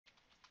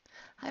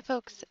Hi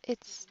folks,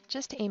 it's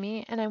just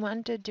Amy and I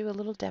wanted to do a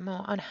little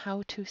demo on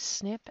how to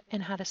snip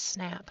and how to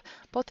snap.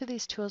 Both of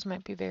these tools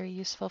might be very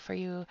useful for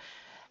you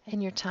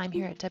in your time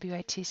here at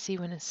WITC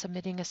when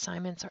submitting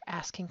assignments or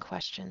asking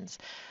questions.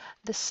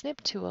 The snip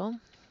tool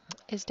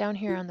is down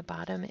here on the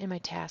bottom in my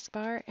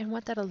taskbar, and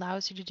what that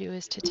allows you to do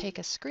is to take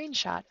a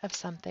screenshot of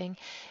something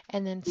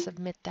and then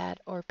submit that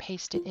or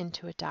paste it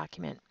into a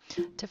document.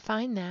 To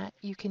find that,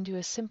 you can do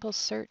a simple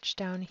search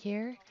down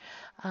here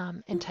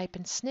and type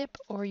in Snip,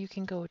 or you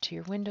can go to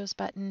your Windows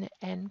button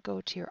and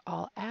go to your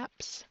All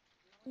Apps,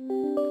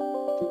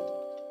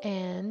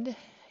 and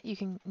you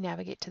can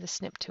navigate to the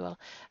Snip tool.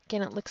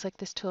 Again, it looks like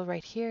this tool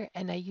right here,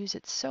 and I use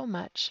it so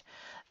much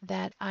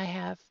that I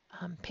have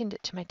pinned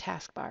it to my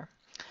taskbar.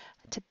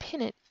 To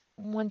pin it,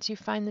 once you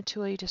find the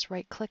tool, you just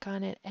right click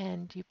on it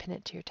and you pin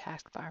it to your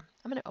taskbar.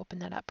 I'm going to open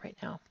that up right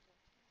now.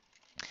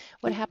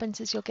 What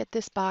happens is you'll get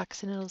this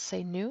box and it'll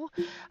say new,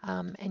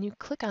 and you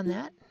click on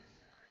that,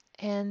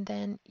 and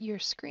then your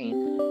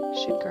screen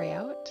should gray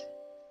out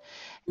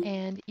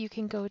and you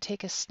can go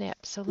take a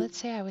snip. So let's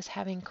say I was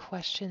having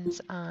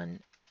questions on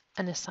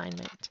an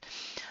assignment.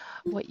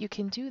 What you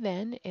can do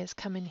then is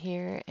come in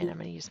here, and I'm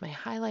going to use my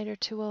highlighter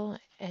tool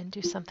and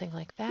do something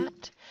like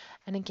that.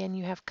 And again,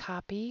 you have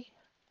copy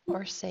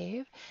or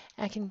save.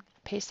 I can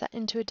paste that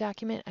into a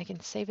document. I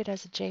can save it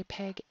as a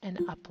JPEG and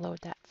upload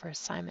that for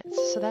assignments.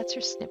 So that's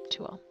your snip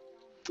tool.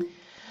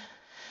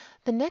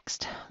 The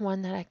next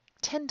one that I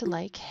tend to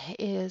like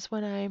is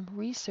when I'm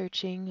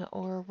researching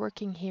or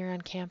working here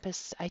on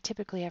campus. I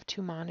typically have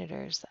two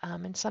monitors,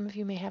 and some of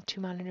you may have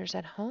two monitors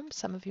at home,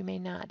 some of you may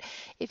not.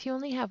 If you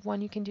only have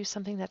one, you can do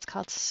something that's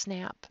called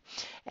snap,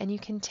 and you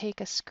can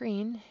take a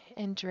screen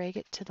and drag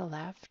it to the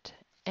left,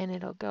 and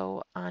it'll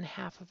go on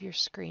half of your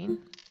screen.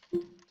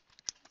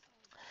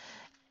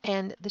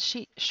 And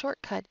the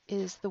shortcut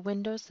is the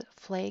Windows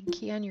flag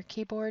key on your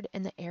keyboard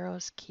and the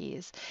arrows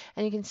keys.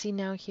 And you can see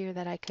now here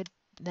that I could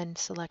then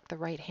select the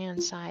right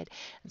hand side.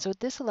 And so what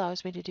this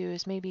allows me to do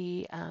is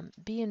maybe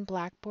be in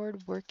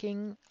Blackboard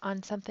working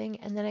on something,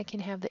 and then I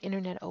can have the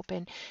internet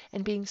open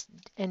and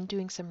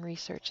doing some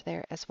research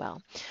there as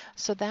well.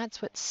 So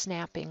that's what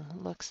snapping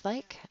looks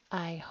like.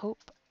 I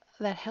hope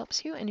that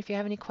helps you, and if you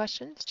have any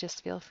questions,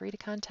 just feel free to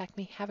contact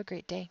me. Have a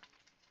great day.